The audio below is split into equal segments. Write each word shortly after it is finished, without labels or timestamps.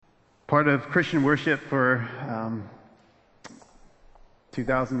part of Christian worship for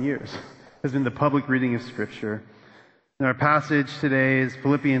 2,000 years has been the public reading of Scripture. And our passage today is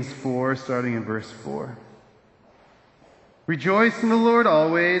Philippians 4, starting in verse 4. Rejoice in the Lord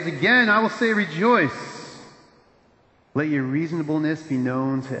always. Again, I will say rejoice. Let your reasonableness be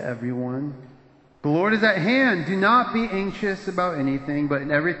known to everyone. The Lord is at hand. Do not be anxious about anything, but in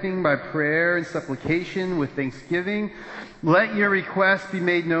everything by prayer and supplication with thanksgiving, let your requests be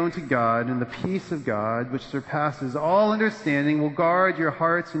made known to God, and the peace of God, which surpasses all understanding, will guard your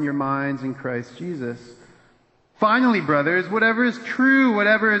hearts and your minds in Christ Jesus. Finally, brothers, whatever is true,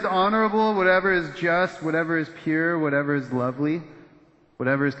 whatever is honorable, whatever is just, whatever is pure, whatever is lovely,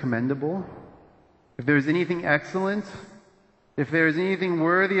 whatever is commendable, if there is anything excellent, if there is anything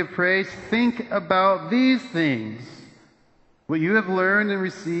worthy of praise, think about these things. What you have learned and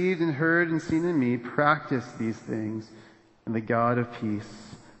received and heard and seen in me, practice these things, and the God of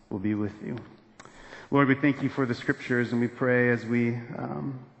peace will be with you. Lord, we thank you for the Scriptures, and we pray as we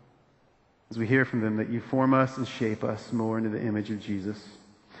hear from them that you form us and shape us more into the image of Jesus.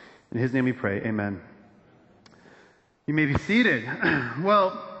 In his name we pray, amen. You may be seated.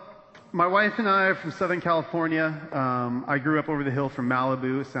 Well, my wife and I are from Southern California. I grew up over the hill from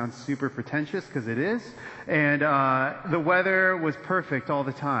Malibu. It sounds super pretentious because it is. And the weather was perfect all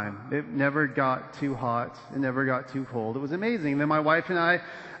the time. It never got too hot. It never got too cold. It was amazing. Then my wife and I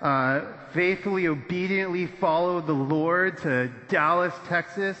faithfully, obediently followed the Lord to Dallas,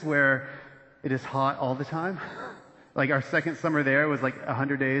 Texas, where it is hot all the time. Like our second summer there was like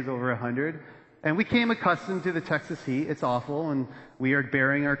 100 days over 100. And we came accustomed to the Texas heat. It's awful, and we are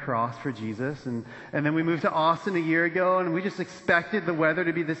bearing our cross for Jesus. And then we moved to Austin a year ago, and we just expected the weather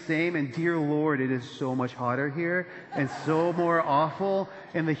to be the same. And dear Lord, it is so much hotter here and so more awful.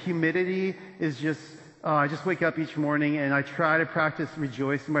 And the humidity is just, I just wake up each morning and I try to practice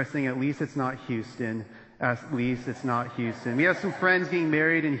rejoicing by saying, at least it's not Houston. At least it's not Houston. We have some friends getting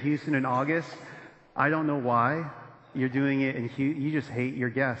married in Houston in August. I don't know why. You're doing it, and you just hate your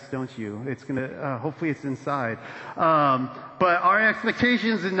guests, don't you? It's gonna. Hopefully, it's inside. But our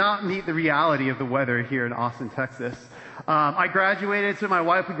expectations did not meet the reality of the weather here in Austin, Texas. I graduated. So my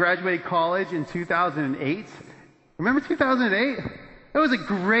wife, we graduated college in 2008. Remember 2008? It was a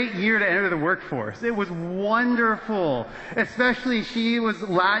great year to enter the workforce. It was wonderful. Especially she was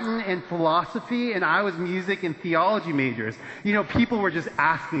Latin and philosophy, and I was music and theology majors. You know, people were just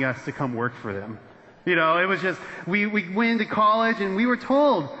asking us to come work for them. You know, it was just, we went into college and we were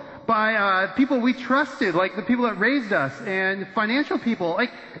told by people we trusted, like the people that raised us and financial people,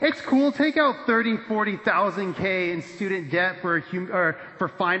 like, it's cool, take out 30, 40,000 K in student debt for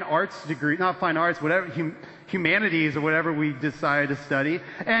fine arts degree, not fine arts, whatever, humanities or whatever we decide to study,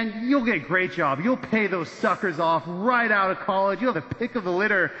 and you'll get a great job. You'll pay those suckers off right out of college. You'll have the pick of the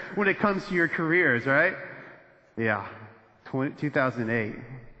litter when it comes to your careers, right? Yeah, 2008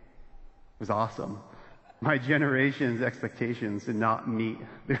 was awesome. My generation's expectations did not meet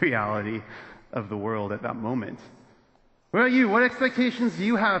the reality of the world at that moment. What about you? What expectations do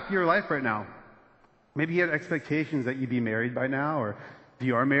you have for your life right now? Maybe you had expectations that you'd be married by now, or if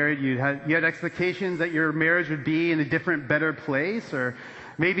you are married, you had expectations that your marriage would be in a different, better place, or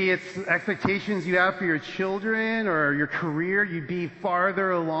maybe it's expectations you have for your children or your career. You'd be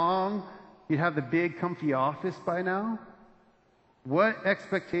farther along. You'd have the big, comfy office by now. What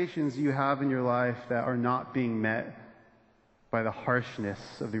expectations do you have in your life that are not being met by the harshness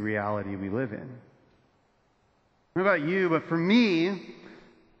of the reality we live in? What about you? But for me,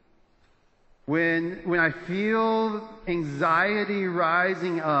 when I feel anxiety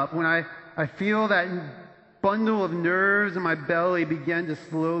rising up, when I feel that bundle of nerves in my belly begin to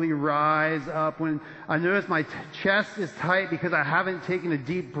slowly rise up, when I notice my chest is tight because I haven't taken a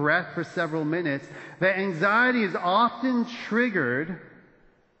deep breath for several minutes, that anxiety is often triggered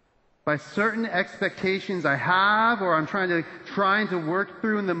by certain expectations I have or I'm trying to work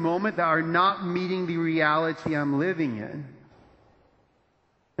through in the moment that are not meeting the reality I'm living in.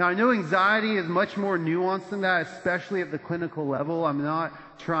 Now, I know anxiety is much more nuanced than that, especially at the clinical level. I'm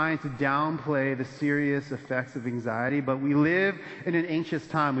not trying to downplay the serious effects of anxiety, but we live in an anxious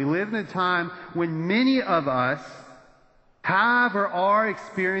time. We live in a time when many of us have or are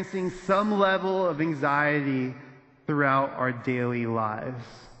experiencing some level of anxiety throughout our daily lives.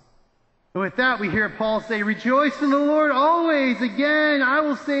 And with that, we hear Paul say, rejoice in the Lord always. Again, I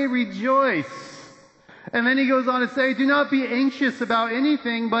will say rejoice. And then he goes on to say, do not be anxious about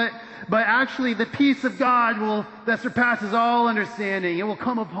anything, but actually the peace of God that surpasses all understanding, it will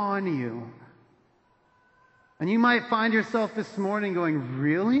come upon you. And you might find yourself this morning going,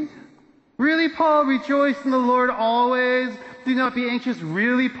 really? Really, Paul? Rejoice in the Lord always, Do not be anxious.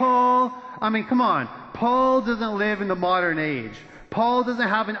 Really, Paul? I mean, come on. Paul doesn't live in the modern age. Paul doesn't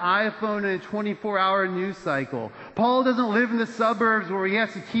have an iPhone and a 24-hour news cycle. Paul doesn't live in the suburbs where he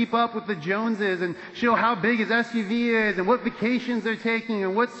has to keep up with the Joneses and show how big his SUV is and what vacations they're taking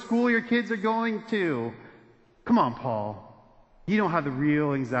and what school your kids are going to. Come on, Paul. You don't have the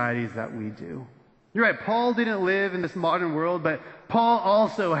real anxieties that we do. You're right, Paul didn't live in this modern world, but Paul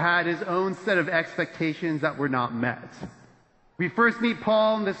also had his own set of expectations that were not met. We first meet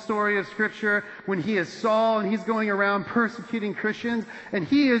Paul in the story of Scripture when he is Saul and he's going around persecuting Christians, and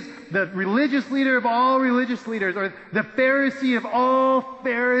he is the religious leader of all religious leaders, or the Pharisee of all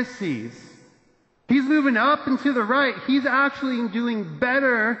Pharisees. He's moving up and to the right. He's actually doing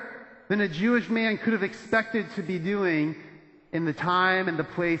better than a Jewish man could have expected to be doing in the time and the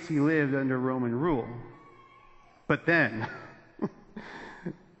place he lived under Roman rule. But then,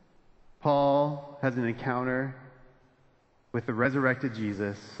 Paul has an encounter with the resurrected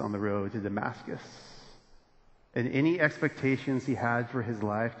Jesus on the road to Damascus. And any expectations he had for his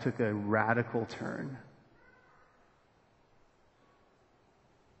life took a radical turn.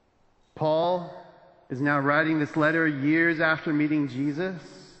 Paul is now writing this letter years after meeting Jesus.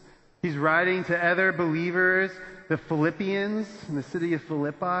 He's writing to other believers, the Philippians in the city of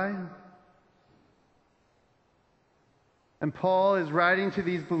Philippi. And Paul is writing to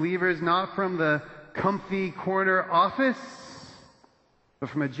these believers not from the comfy corner office, but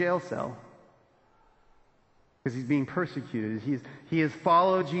from a jail cell. Because he's being persecuted. He has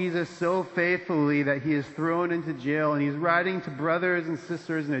followed Jesus so faithfully that he is thrown into jail. And he's writing to brothers and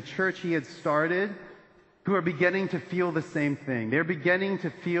sisters in a church he had started who are beginning to feel the same thing. They're beginning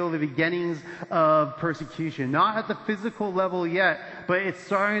to feel the beginnings of persecution. Not at the physical level yet, but it's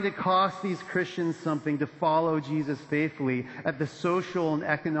starting to cost these Christians something to follow Jesus faithfully at the social and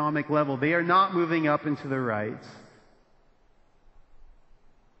economic level. They are not moving up and to the right.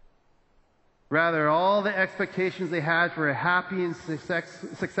 Rather, all the expectations they had for a happy and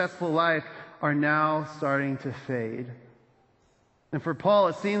successful life are now starting to fade. And for Paul,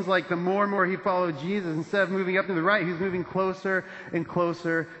 it seems like the more and more he followed Jesus, instead of moving up to the right, he's moving closer and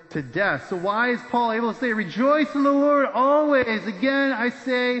closer to death. So why is Paul able to say, rejoice in the Lord always? Again, I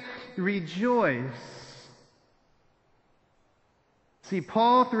say, rejoice. See,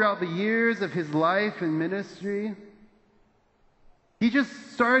 Paul, throughout the years of his life and ministry, he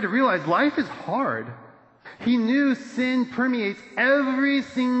just started to realize life is hard. He knew sin permeates every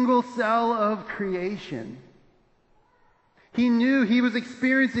single cell of creation. He knew he was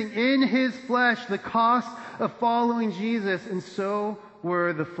experiencing in his flesh the cost of following Jesus, and so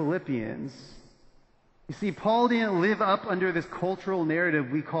were the Philippians. You see, Paul didn't live up under this cultural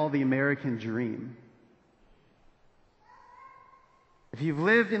narrative we call the American dream. If you've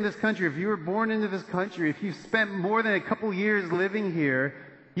lived in this country, if you were born into this country, if you've spent more than a couple years living here,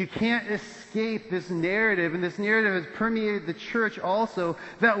 you can't escape this narrative, and this narrative has permeated the church also,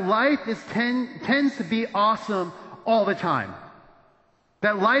 that life tends to be awesome all the time.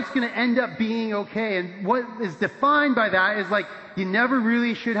 That life's going to end up being okay. And what is defined by that is like, you never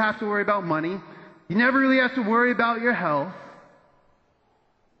really should have to worry about money. You never really have to worry about your health.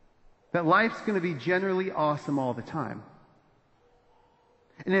 That life's going to be generally awesome all the time.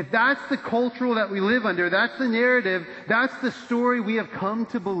 And if that's the cultural that we live under, that's the narrative, that's the story we have come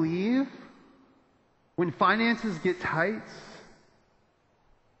to believe, when finances get tight,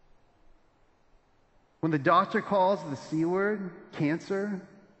 when the doctor calls the C word, cancer,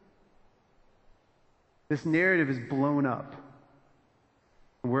 this narrative is blown up.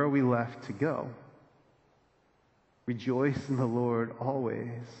 Where are we left to go? Rejoice in the Lord always.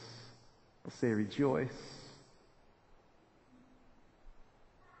 I'll say rejoice.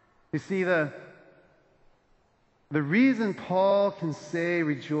 You see, the reason Paul can say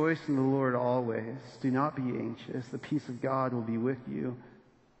rejoice in the Lord always, do not be anxious, the peace of God will be with you,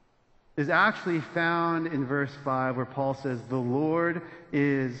 is actually found in verse 5 where Paul says, the Lord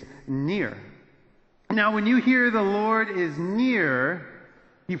is near. Now, when you hear the Lord is near,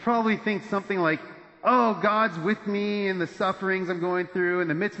 you probably think something like, oh, God's with me in the sufferings I'm going through, in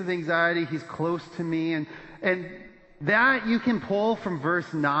the midst of anxiety, He's close to me. And that you can pull from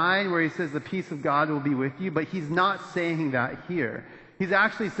verse 9 where he says the peace of God will be with you, but he's not saying that here. He's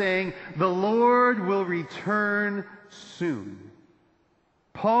actually saying the Lord will return soon.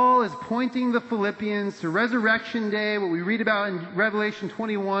 Paul is pointing the Philippians to Resurrection Day, what we read about in Revelation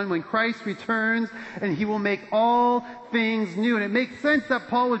 21, when Christ returns and He will make all things new. And it makes sense that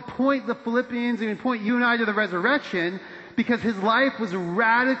Paul would point the Philippians and would point you and I to the resurrection, because his life was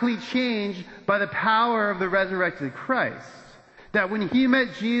radically changed by the power of the resurrected Christ. That when he met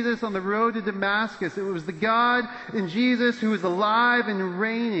Jesus on the road to Damascus, it was the God in Jesus who was alive and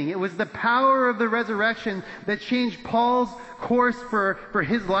reigning. It was the power of the resurrection that changed Paul's course for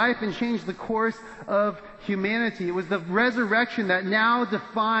his life and changed the course of humanity. It was the resurrection that now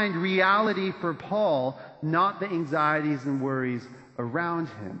defined reality for Paul, not the anxieties and worries around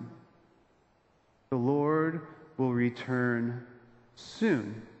him. The Lord will return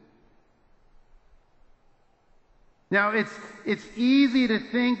soon. Now, it's easy to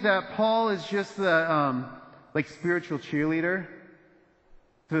think that Paul is just the spiritual cheerleader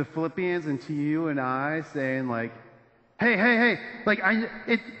to the Philippians and to you and I, saying like, hey,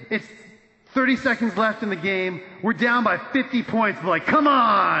 it's 30 seconds left in the game. We're down by 50 points. But like, come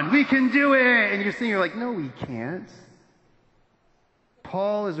on, we can do it. And you're like, no, we can't.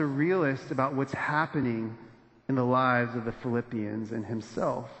 Paul is a realist about what's happening in the lives of the Philippians and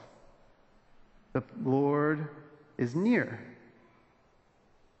himself. The Lord is near.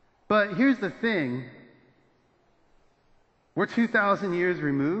 But here's the thing. We're 2,000 years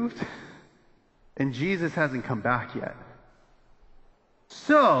removed, and Jesus hasn't come back yet.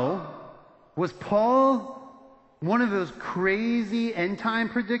 So, was Paul one of those crazy end-time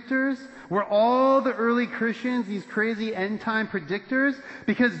predictors? Were all the early Christians these crazy end-time predictors?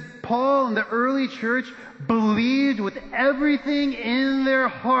 Because Paul and the early church believed with everything in their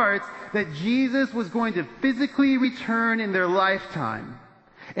hearts that Jesus was going to physically return in their lifetime.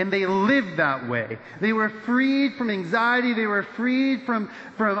 And they lived that way. They were freed from anxiety. They were freed from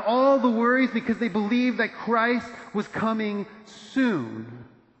all the worries because they believed that Christ was coming soon.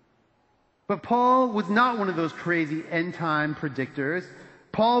 But Paul was not one of those crazy end-time predictors.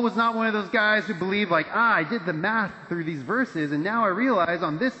 Paul was not one of those guys who believed like, I did the math through these verses, and now I realize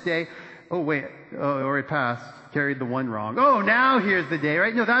on this day, already passed, carried the one wrong. Oh, now here's the day,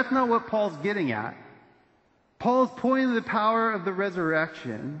 right? No, that's not what Paul's getting at. Paul's pointing to the power of the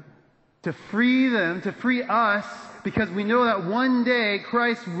resurrection to free them, to free us, because we know that one day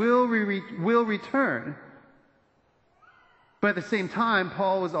Christ will return. But at the same time,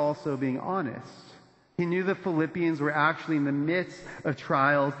 Paul was also being honest. He knew the Philippians were actually in the midst of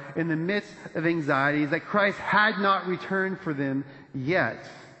trials, in the midst of anxieties, that Christ had not returned for them yet.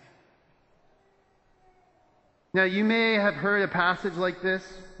 Now, you may have heard a passage like this,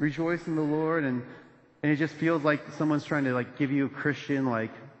 rejoice in the Lord, and it just feels like someone's trying to give you a Christian,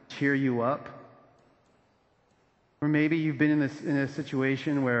 cheer you up. Or maybe you've been in a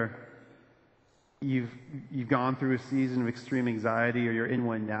situation where you've gone through a season of extreme anxiety, or you're in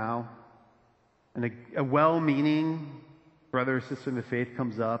one now, and a well-meaning brother or sister in the faith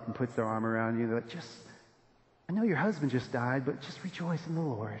comes up and puts their arm around you. They're like, I know your husband just died, but just rejoice in the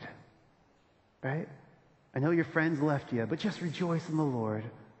Lord. Right? I know your friends left you, but just rejoice in the Lord.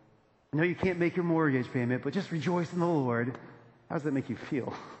 I know you can't make your mortgage payment, but just rejoice in the Lord. How does that make you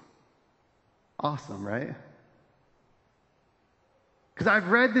feel? Awesome, right? Because I've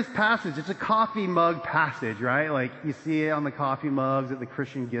read this passage. It's a coffee mug passage, right? You see it on the coffee mugs at the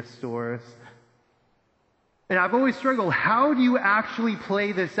Christian gift stores. And I've always struggled, how do you actually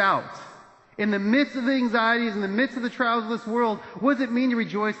play this out? In the midst of the anxieties, in the midst of the trials of this world, what does it mean to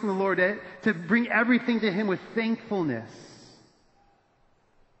rejoice in the Lord? To bring everything to Him with thankfulness.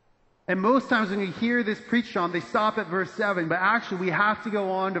 And most times when you hear this preached on, they stop at verse 7. But actually, we have to go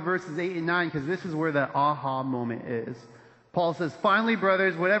on to verses 8 and 9, because this is where the aha moment is. Paul says, finally,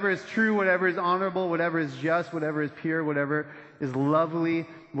 brothers, whatever is true, whatever is honorable, whatever is just, whatever is pure, whatever is lovely,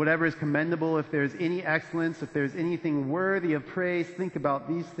 whatever is commendable, if there is any excellence, if there is anything worthy of praise, think about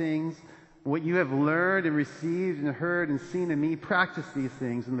these things. What you have learned and received and heard and seen in me, practice these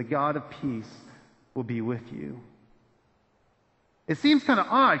things, and the God of peace will be with you. It seems kind of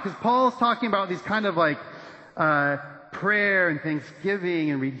odd, because Paul is talking about these kind of prayer and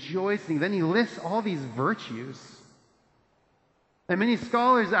thanksgiving and rejoicing. Then he lists all these virtues. And many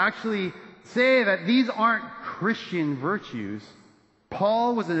scholars actually say that these aren't Christian virtues.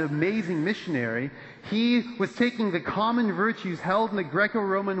 Paul was an amazing missionary. He was taking the common virtues held in the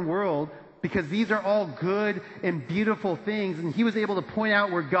Greco-Roman world, because these are all good and beautiful things, and he was able to point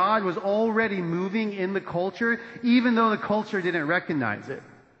out where God was already moving in the culture, even though the culture didn't recognize it.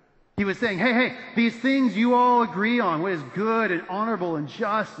 He was saying, hey, these things you all agree on, what is good and honorable and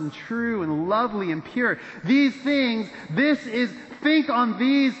just and true and lovely and pure. These things, think on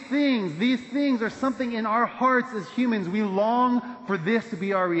these things. These things are something in our hearts as humans. We long for this to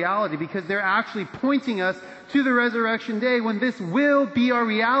be our reality, because they're actually pointing us to the resurrection day when this will be our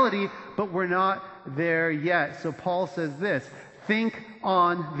reality, but we're not there yet. So Paul says this, think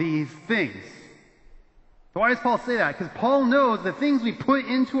on these things. Why does Paul say that? Because Paul knows the things we put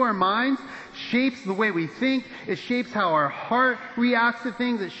into our minds shapes the way we think. It shapes how our heart reacts to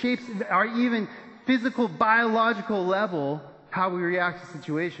things. It shapes our even physical, biological level, how we react to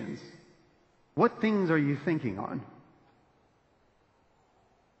situations. What things are you thinking on?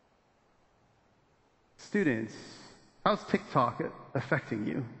 Students, how's TikTok affecting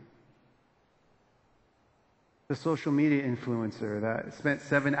you? The social media influencer that spent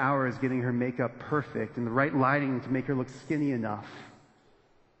 7 hours getting her makeup perfect and the right lighting to make her look skinny enough.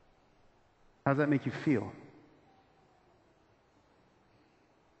 How does that make you feel?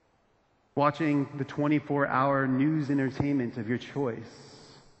 Watching the 24-hour news entertainment of your choice.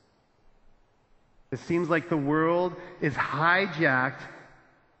 It seems like the world is hijacked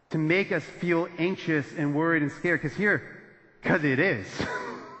to make us feel anxious and worried and scared. Because it is.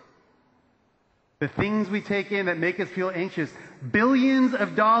 The things we take in that make us feel anxious, billions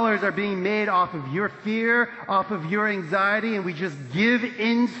of dollars are being made off of your fear, off of your anxiety, and we just give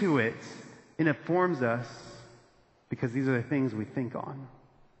into it. And it forms us because these are the things we think on.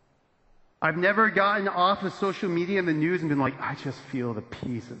 I've never gotten off of social media and the news and been like, I just feel the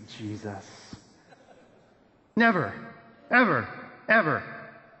peace of Jesus. Never. Ever. Ever.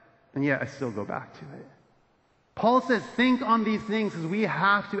 And yet I still go back to it. Paul says, think on these things because we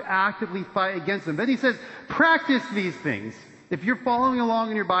have to actively fight against them. Then he says, practice these things. If you're following along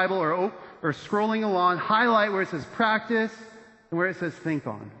in your Bible or scrolling along, highlight where it says practice and where it says think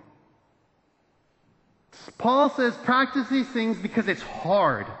on. Paul says, practice these things because it's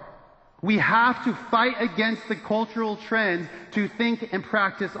hard. We have to fight against the cultural trends to think and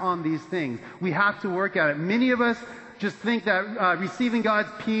practice on these things. We have to work at it. Many of us just think that receiving God's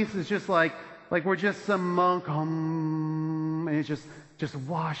peace is just like we're just some monk, and it just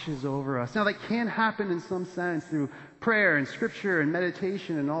washes over us. Now, that can happen in some sense through prayer and scripture and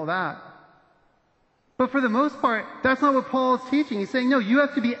meditation and all that. But for the most part, that's not what Paul is teaching. He's saying, no, you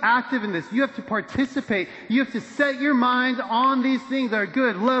have to be active in this. You have to participate. You have to set your mind on these things that are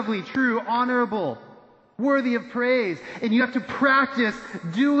good, lovely, true, honorable, worthy of praise. And you have to practice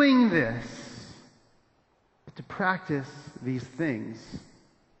doing this. But to practice these things,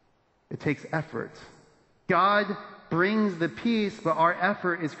 it takes effort. God brings the peace, but our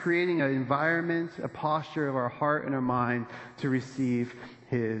effort is creating an environment, a posture of our heart and our mind to receive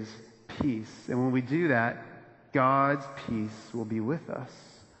His peace. And when we do that, God's peace will be with us.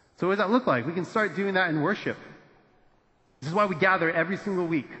 So what does that look like? We can start doing that in worship. This is why we gather every single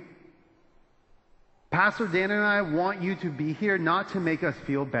week. Pastor Dan and I want you to be here not to make us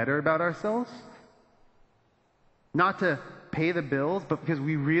feel better about ourselves, not to pay the bills, but because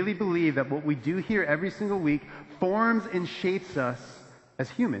we really believe that what we do here every single week forms and shapes us as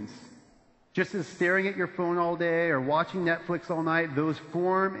humans. Just as staring at your phone all day or watching Netflix all night, those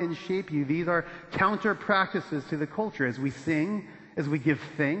form and shape you. These are counter practices to the culture. As we sing, as we give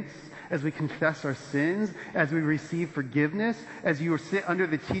thanks, as we confess our sins, as we receive forgiveness, as you sit under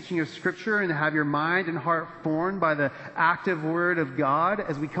the teaching of Scripture and have your mind and heart formed by the active Word of God,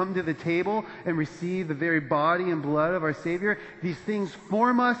 as we come to the table and receive the very body and blood of our Savior, these things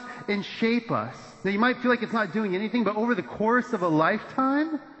form us and shape us. Now, you might feel like it's not doing anything, but over the course of a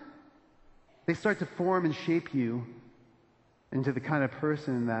lifetime, they start to form and shape you into the kind of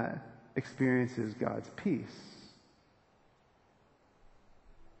person that experiences God's peace.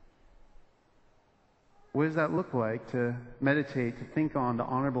 What does that look like to meditate, to think on the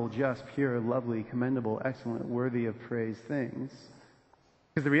honorable, just, pure, lovely, commendable, excellent, worthy of praise things?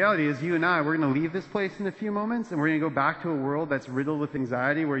 Because the reality is you and I, we're going to leave this place in a few moments, and we're going to go back to a world that's riddled with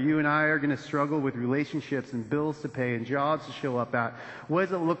anxiety, where you and I are going to struggle with relationships and bills to pay and jobs to show up at. What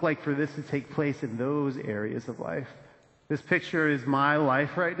does it look like for this to take place in those areas of life? This picture is my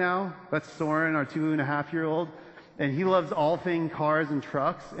life right now. That's Soren, our 2.5-year-old. And he loves all things cars and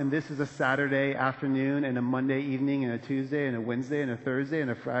trucks, and this is a Saturday afternoon and a Monday evening and a Tuesday and a Wednesday and a Thursday and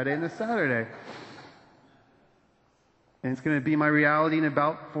a Friday and a Saturday. And it's going to be my reality in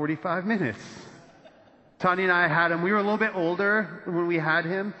about 45 minutes. Tanya and I had him. We were a little bit older when we had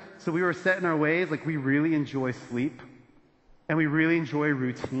him, so we were set in our ways. Like, we really enjoy sleep, and we really enjoy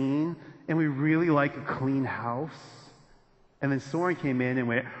routine, and we really like a clean house. And then Soren came in and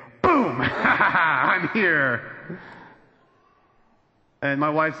went, boom! I'm here. And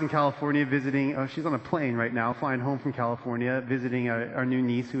my wife's in California visiting. She's on a plane right now, flying home from California, visiting our new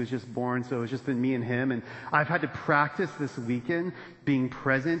niece who was just born. So it's just been me and him. And I've had to practice this weekend being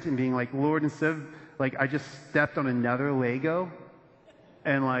present and being like, Lord, instead of like I just stepped on another Lego,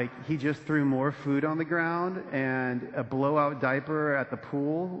 and like he just threw more food on the ground and a blowout diaper at the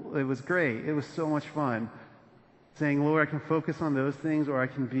pool. It was great. It was so much fun. Saying, Lord, I can focus on those things, or I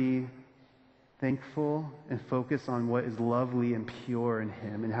can be thankful and focus on what is lovely and pure in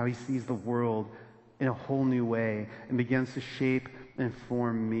him and how he sees the world in a whole new way and begins to shape and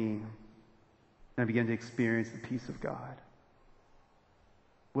form me. And I begin to experience the peace of God.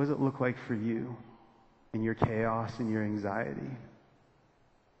 What does it look like for you in your chaos and your anxiety?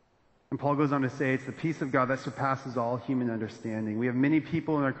 And Paul goes on to say it's the peace of God that surpasses all human understanding. We have many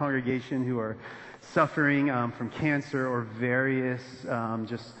people in our congregation who are suffering from cancer or various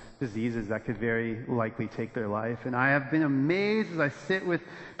just diseases that could very likely take their life. And I have been amazed as I sit with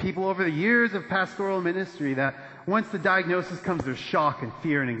people over the years of pastoral ministry that once the diagnosis comes, there's shock and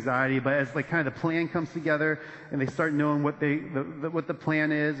fear and anxiety. But as like kind of the plan comes together and they start knowing what the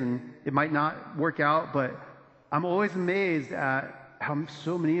plan is, and it might not work out, but I'm always amazed at how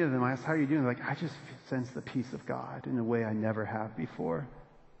so many of them, I ask, how are you doing? They're like, I just sense the peace of God in a way I never have before.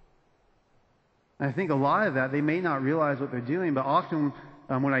 And I think a lot of that, they may not realize what they're doing, but often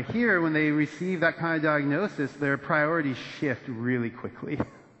when I hear when they receive that kind of diagnosis, their priorities shift really quickly.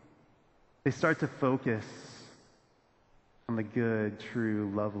 They start to focus on the good,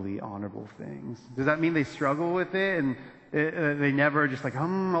 true, lovely, honorable things. Does that mean they struggle with it and they never just like,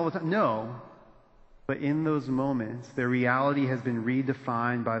 all the time? No. But in those moments, their reality has been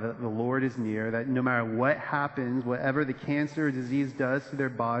redefined by the Lord is near, that no matter what happens, whatever the cancer or disease does to their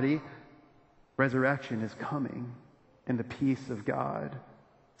body, resurrection is coming. And the peace of God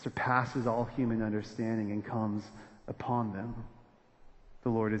surpasses all human understanding and comes upon them. The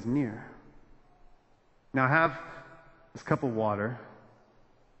Lord is near. Now I have this cup of water.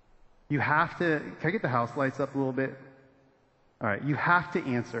 You have to, can I get the house lights up a little bit? All right, you have to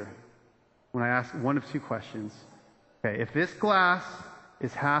answer when I ask one of two questions. Okay, if this glass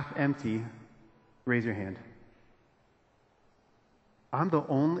is half empty, raise your hand. I'm the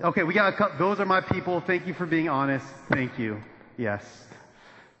only, okay, we got a cup. Those are my people. Thank you for being honest. Thank you. Yes.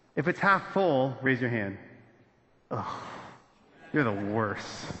 If it's half full, raise your hand. Ugh, you're the worst.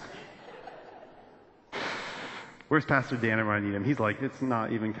 Where's Pastor Dan when I need him? He's like, it's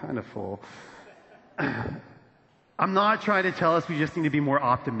not even kind of full. I'm not trying to tell us we just need to be more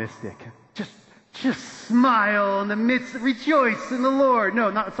optimistic. Just smile in the midst, rejoice in the Lord. No,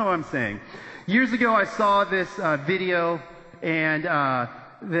 that's not what I'm saying. Years ago, I saw this video, and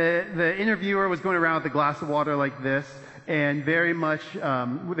the interviewer was going around with a glass of water like this, and very much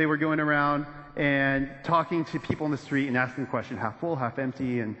they were going around and talking to people in the street and asking the question, half full, half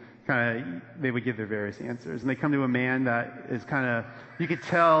empty, and kind of they would give their various answers. And they come to a man that is kind of, you could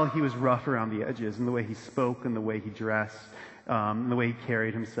tell he was rough around the edges in the way he spoke and the way he dressed. The way he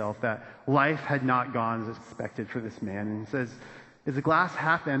carried himself, that life had not gone as expected for this man. And he says, is the glass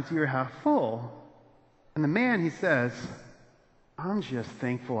half empty or half full? And the man, he says, I'm just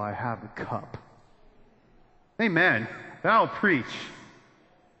thankful I have a cup. Amen. That'll preach.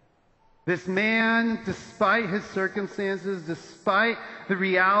 This man, despite his circumstances, despite the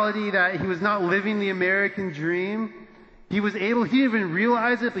reality that he was not living the American dream, he didn't even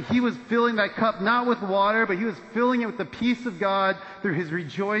realize it, but he was filling that cup not with water, but he was filling it with the peace of God through his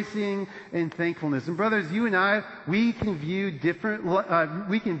rejoicing and thankfulness. And brothers, you and I, we can view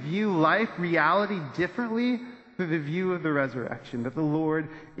life, reality differently through the view of the resurrection, that the Lord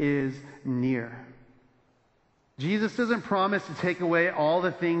is near. Jesus doesn't promise to take away all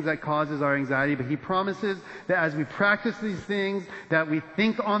the things that causes our anxiety, but he promises that as we practice these things, that we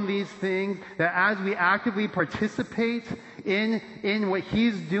think on these things, that as we actively participate in what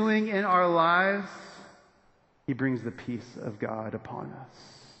he's doing in our lives, he brings the peace of God upon us.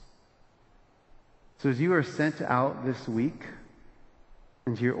 So as you are sent out this week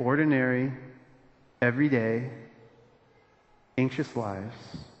into your ordinary, everyday, anxious lives,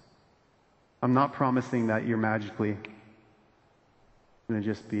 I'm not promising that you're magically going to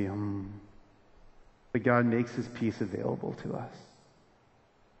just be, but God makes his peace available to us,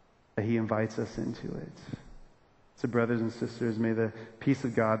 that he invites us into it. So brothers and sisters, may the peace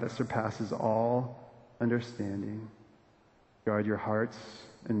of God that surpasses all understanding guard your hearts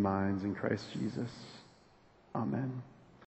and minds in Christ Jesus. Amen.